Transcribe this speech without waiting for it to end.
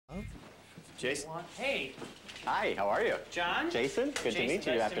Jason. Hey. Hi, how are you? John? Jason, good to meet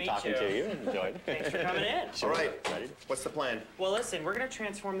you. Nice After talking to you, enjoyed. Thanks for coming in. Sure. All right, what's the plan? Well, listen, we're going to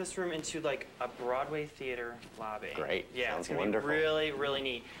transform this room into like a Broadway theater lobby. Great. Yeah, sounds it's going to wonderful. be really, really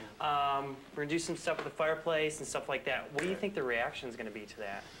neat. We're going to do some stuff with the fireplace and stuff like that. What do you think the reaction is going to be to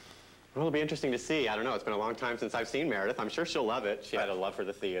that? Well, it'll be interesting to see. I don't know. It's been a long time since I've seen Meredith. I'm sure she'll love it. She had a love for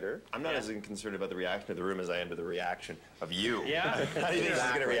the theater. I'm not as concerned about the reaction of the room as I am to the reaction of you. Yeah. How do you think she's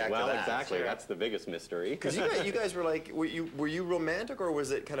going to react to that? Exactly. Sure. That's the biggest mystery. Because you guys were like, were you romantic or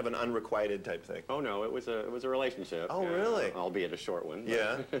was it kind of an unrequited type thing? Oh no, it was a relationship. Oh really? Albeit a short one.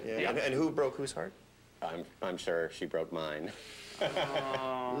 Yeah. Yeah. And who broke whose heart? I'm sure she broke mine.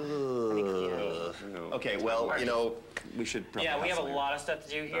 Okay, well, you know, we should probably we have a lot of stuff to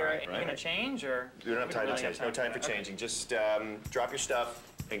do here. Right, Are you going to change, or? We don't have time to change. No time for changing. Just drop your stuff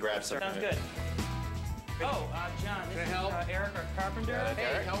and grab something. Sounds good. Oh, John, this is Eric, our carpenter.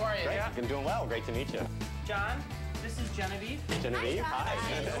 Hey, how are you? Great. I'm doing well. Great to meet you. John, this is Genevieve. Genevieve, hi.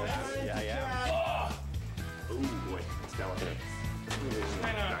 Yeah. Ooh, boy, it's delicate.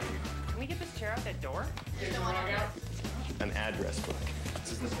 Can we get this chair out that door? An address book.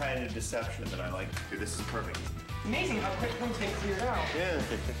 This is the kind of deception that I like to do. This is perfect. Amazing how quick things get cleared out. Yeah.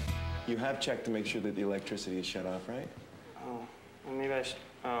 You have checked to make sure that the electricity is shut off, right? Oh, well, maybe I should.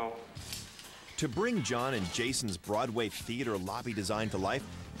 Oh. To bring John and Jason's Broadway theater lobby design to life,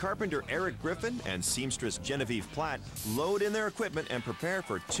 carpenter Eric Griffin and seamstress Genevieve Platt load in their equipment and prepare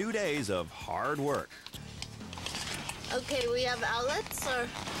for 2 days of hard work. Okay, we have outlets, or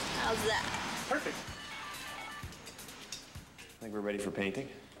how's that? Perfect. I think we're ready for painting.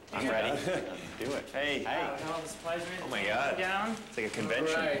 I'm ready. Do it. Hey. All the supplies ready? Oh my God. Down. It's like a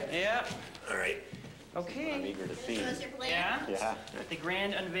convention. Yep. All right. Okay. I'm eager to see. What's your plan? Yeah? Yeah. The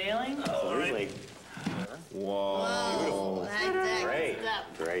grand unveiling. Absolutely. Whoa. Whoa, that's Great.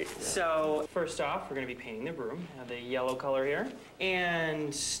 up. Great. So first off, we're going to be painting the room. The yellow color here.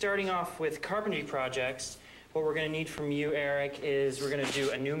 And starting off with carpentry projects, what we're going to need from you, Eric, is we're going to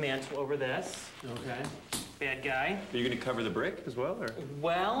do a new mantle over this. Okay. Bad guy. Are you going to cover the brick as well, or?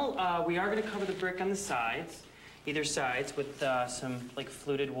 Well, we are going to cover the brick on the sides, either sides, with some like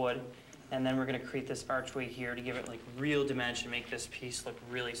fluted wood. And then we're going to create this archway here to give it like real dimension, make this piece look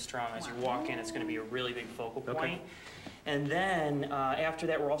really strong. As you walk in, it's going to be a really big focal point. Okay. And then after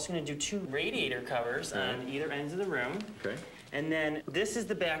that, we're also going to do 2 radiator covers on either ends of the room. Okay. And then this is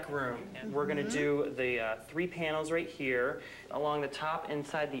the back room. And we're going to do the 3 panels right here along the top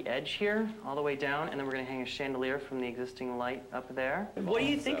inside the edge here, all the way down. And then we're going to hang a chandelier from the existing light up there. What do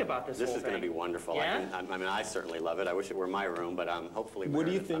you think about this This whole is going to thing? be wonderful. Yeah? I mean, I certainly love it. I wish it were my room, but hopefully What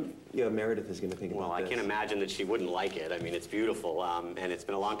do you Meredith- think Meredith is going to think about Well, I this? can't imagine that she wouldn't like it. I mean, it's beautiful, and it's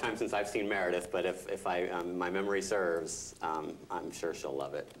been a long time since I've seen Meredith, but if my memory serves, I'm sure she'll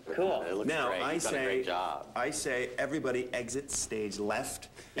love it. Cool. It looks Now, great. You've done a great job. I say everybody exit stage left,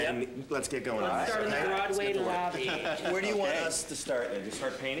 and let's get going. Let's start in the Broadway lobby. Where do you want us to start then? Just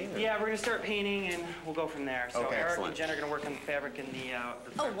start painting? Or? Yeah, we're going to start painting, and we'll go from there. So Okay, Eric excellent. and Jen are going to work on the fabric and the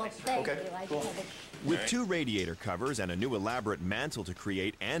Oh, well, thank Okay, you. I cool. did it. With 2 radiator covers and a new elaborate mantle to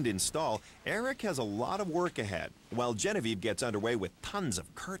create and install, Eric has a lot of work ahead, while Genevieve gets underway with tons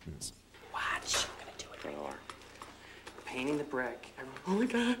of curtains. Watch. I'm going to do it right here. Painting the brick. Oh my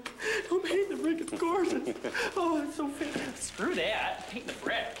God. Don't paint the brick. It's gorgeous. Oh, it's so fantastic. Screw that. Paint the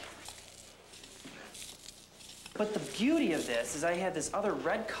brick. But the beauty of this is I had this other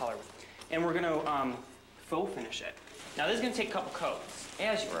red color, and we're going to faux finish it. Now, this is going to take a couple coats,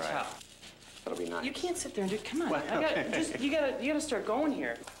 as you can tell. That'll be nice. You can't sit there and do. Come on, you gotta start going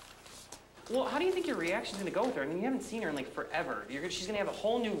here. Well, how do you think your reaction's gonna go with her? I mean, you haven't seen her in like forever. She's gonna have a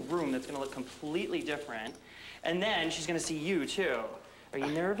whole new room that's gonna look completely different, and then she's gonna see you too. Are you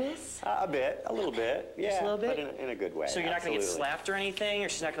nervous? A little bit. Yeah, Just a little bit? but in a good way. So you're not gonna get absolutely. slapped or anything, or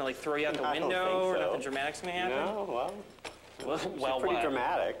she's not gonna like throw you out the I don't window, think or so. nothing dramatic's gonna happen? No, well, Well, she's pretty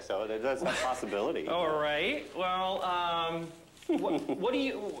dramatic, so there's a possibility. All right. Well, what do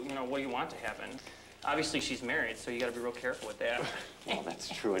you want to happen? Obviously, she's married, so you got to be real careful with that. Well, that's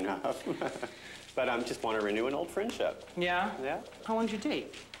true enough. But I just want to renew an old friendship. Yeah? Yeah. How long did you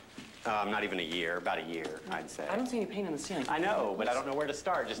date? Not even a year, about a year, I'd say. I don't see any paint on the ceiling. I know, but I don't know where to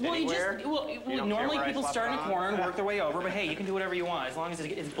start. Just anywhere? You don't normally care where I people slap start it in a on? corner and work their way over, but hey, you can do whatever you want, as long as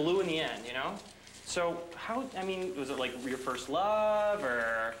it's blue in the end, you know? So was it like your first love,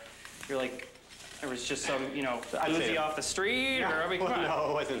 or you're like, it was just some, boozy off the street, or come on. No,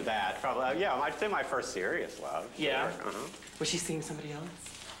 it wasn't that. Probably, yeah, I'd say my first serious love. Yeah? Sure. Was she seeing somebody else?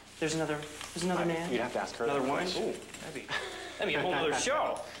 There's another man? You'd have to ask her. Another that woman? question. Ooh, that'd be a whole other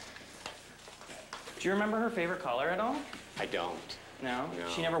show. Do you remember her favorite color at all? I don't. No? No.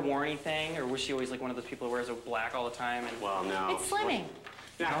 She never wore anything, or was she always like one of those people who wears black all the time? And Well, no. It's slimming.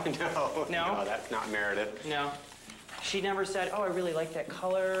 No, that's not Meredith. no. She never said, "Oh, I really like that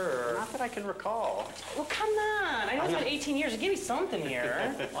color," or. Not that I can recall. Well, come on! I know it's been 18 years. Give me something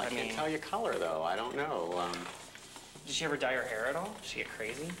here. Well, I can't tell you color, though. I don't know. Did she ever dye her hair at all? Did she get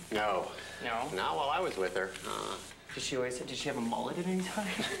crazy? No. No. Not while I was with her. Did she have a mullet at any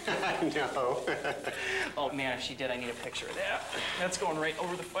time? No. Oh man, if she did, I need a picture of that. That's going right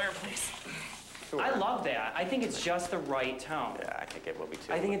over the fireplace. Sure. I love that. I think it's just the right tone. Yeah, I think it will be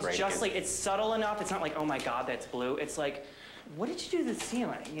too. I think it's Great just against- like, it's subtle enough. It's not like, oh my God, that's blue. It's like, what did you do to the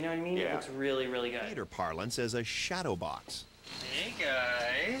ceiling? You know what I mean? It Yeah. looks really, really good. Theater parlance as a shadow box. Hey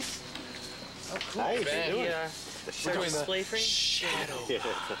guys. Oh cool. Hey, what you doing? The shadow- display frame? Yeah, it's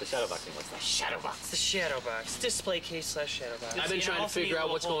not the shadow boxing. What's that? Shadow box. The shadow box. Display case slash shadow box. I've been You know, trying to also need figure a out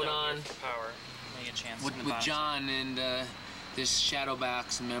little what's hole going down on here for power. Make a chance with in the box. John and this shadow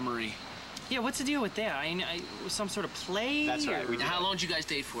box memory. Yeah, what's the deal with that? Some sort of play? That's right, we or- did. How long did you guys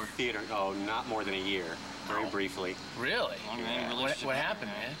date for? Theater. Oh, not more than a year. Very briefly. Really? Yeah. What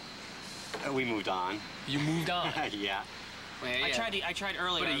happened, man? We moved on. You moved on. Yeah. Well, I yeah. tried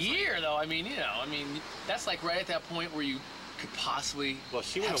earlier. But I a was like, year, though, I mean, that's like right at that point where you could possibly Well,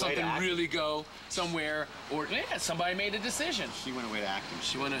 she went have away to something act. really go somewhere, or yeah, somebody made a decision. She went away to acting.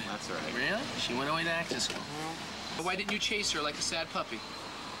 She went to. That's right. Really? She went away to acting school. Why didn't you chase her like a sad puppy?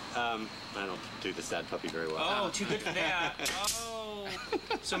 I don't do the sad puppy very well. Oh, too good for that. Oh.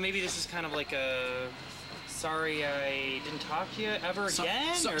 So maybe this is kind of like a, sorry I didn't talk to you ever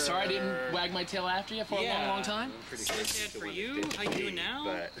again? or... Sorry I didn't wag my tail after you for a long, long time? Pretty So sure sad she's the for one you? that ditched How you doing me, now?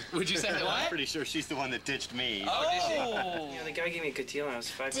 But Would you say that? I'm What? pretty sure she's the one that ditched me. Oh! Yeah, the guy gave me a good deal and I was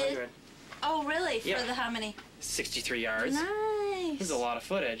 500. Oh, really? For Yeah. the how many? 63 yards. Nice. This is a lot of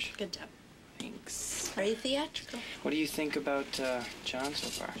footage. Good job. Thanks. Very theatrical. What do you think about John so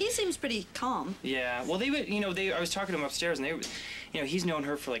far? He seems pretty calm. Yeah, well, they would, I was talking to him upstairs, and he's known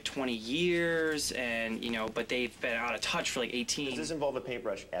her for like 20 years, and, but they've been out of touch for like 18. Does this involve a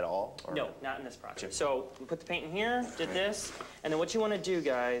paintbrush at all? Or? No, not in this project. So we put the paint in here, did this, and then what you want to do,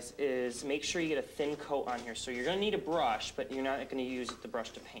 guys, is make sure you get a thin coat on here. So you're going to need a brush, but you're not going to use the brush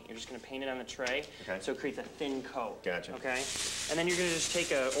to paint. You're just going to paint it on the tray, so it creates a thin coat. Gotcha. Okay? And then you're going to just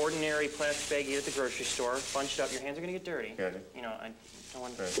take an ordinary plastic bag you get at the grocery store, bunch it up. Your hands are going to get dirty. Gotcha. I don't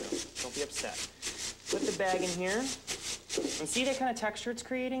want to, don't be upset. Put the bag in here, and see that kind of texture it's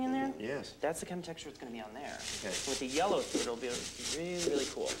creating in there? Yes. That's the kind of texture that's going to be on there. Okay. With the yellow through it, it'll be really, really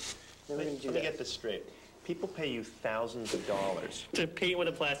cool. Then we're going to do Let me that. get this straight. People pay you thousands of dollars To paint with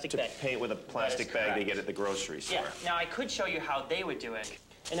a plastic bag. paint with a plastic bag they get at the grocery store. Yeah. Now, I could show you how they would do it.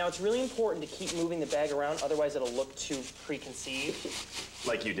 And now, it's really important to keep moving the bag around, otherwise it'll look too preconceived.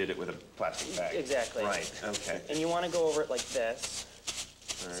 Like you did it with a plastic bag. Exactly. Right, okay. And you want to go over it like this.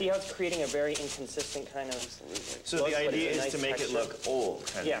 See how it's creating a very inconsistent kind of So look, the but idea it's a is nice to make texture. it look old,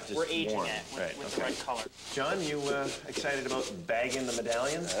 kind Yeah, of just we're aging warm. it with, Right, with the right color. John, you excited about bagging the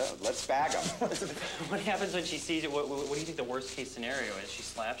medallions? Let's bag them. What happens when she sees it? What do you think the worst case scenario is? She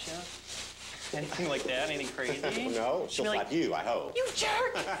slaps you? Anything like that? Anything crazy? No, she'll be like, slap you, I hope. You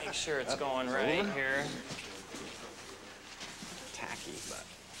jerk! Make sure it's going right here. Tacky, but...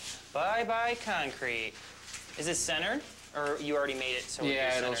 Bye-bye concrete. Is it centered? Or you already made it so Yeah,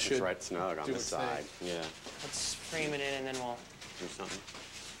 it's it'll centered? should It's right snug on do the its side. Yeah. Let's frame it in and then we'll Do something.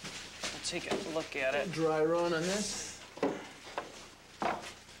 take a look at it. Dry run on this.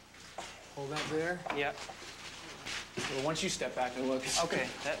 Hold that there. Yep. Well, once you step back and look. Okay,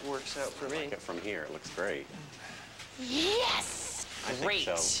 that works out for me. Get from here, it looks great. Yes! I think Great.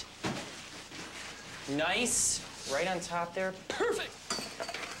 so. Nice. Right on top there. Perfect.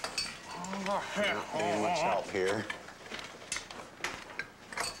 Not being much help here.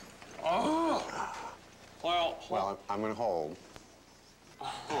 Well, I'm gonna hold.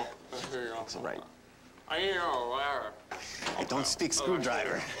 That's right. I need a ladder. I don't speak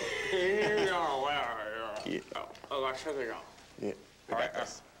screwdriver. Yeah. Yeah, I got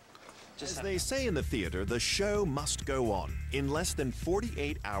this. As they say in the theater, the show must go on. In less than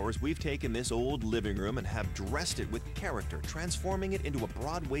 48 hours, we've taken this old living room and have dressed it with character, transforming it into a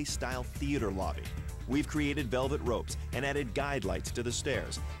Broadway-style theater lobby. We've created velvet ropes and added guide lights to the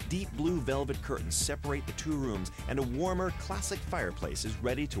stairs. Deep blue velvet curtains separate the two rooms, and a warmer, classic fireplace is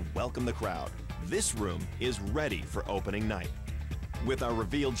ready to welcome the crowd. This room is ready for opening night. With our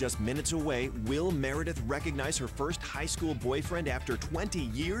reveal just minutes away, will Meredith recognize her first high school boyfriend after 20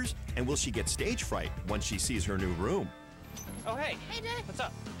 years? And will she get stage fright once she sees her new room? Oh, hey. Hey, Dad. What's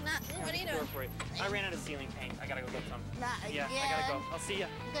up? What are you Door doing? for you. I ran out of ceiling paint. I gotta go get some. Not Yeah, again. I gotta go. I'll see ya.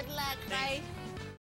 Good luck. Bye.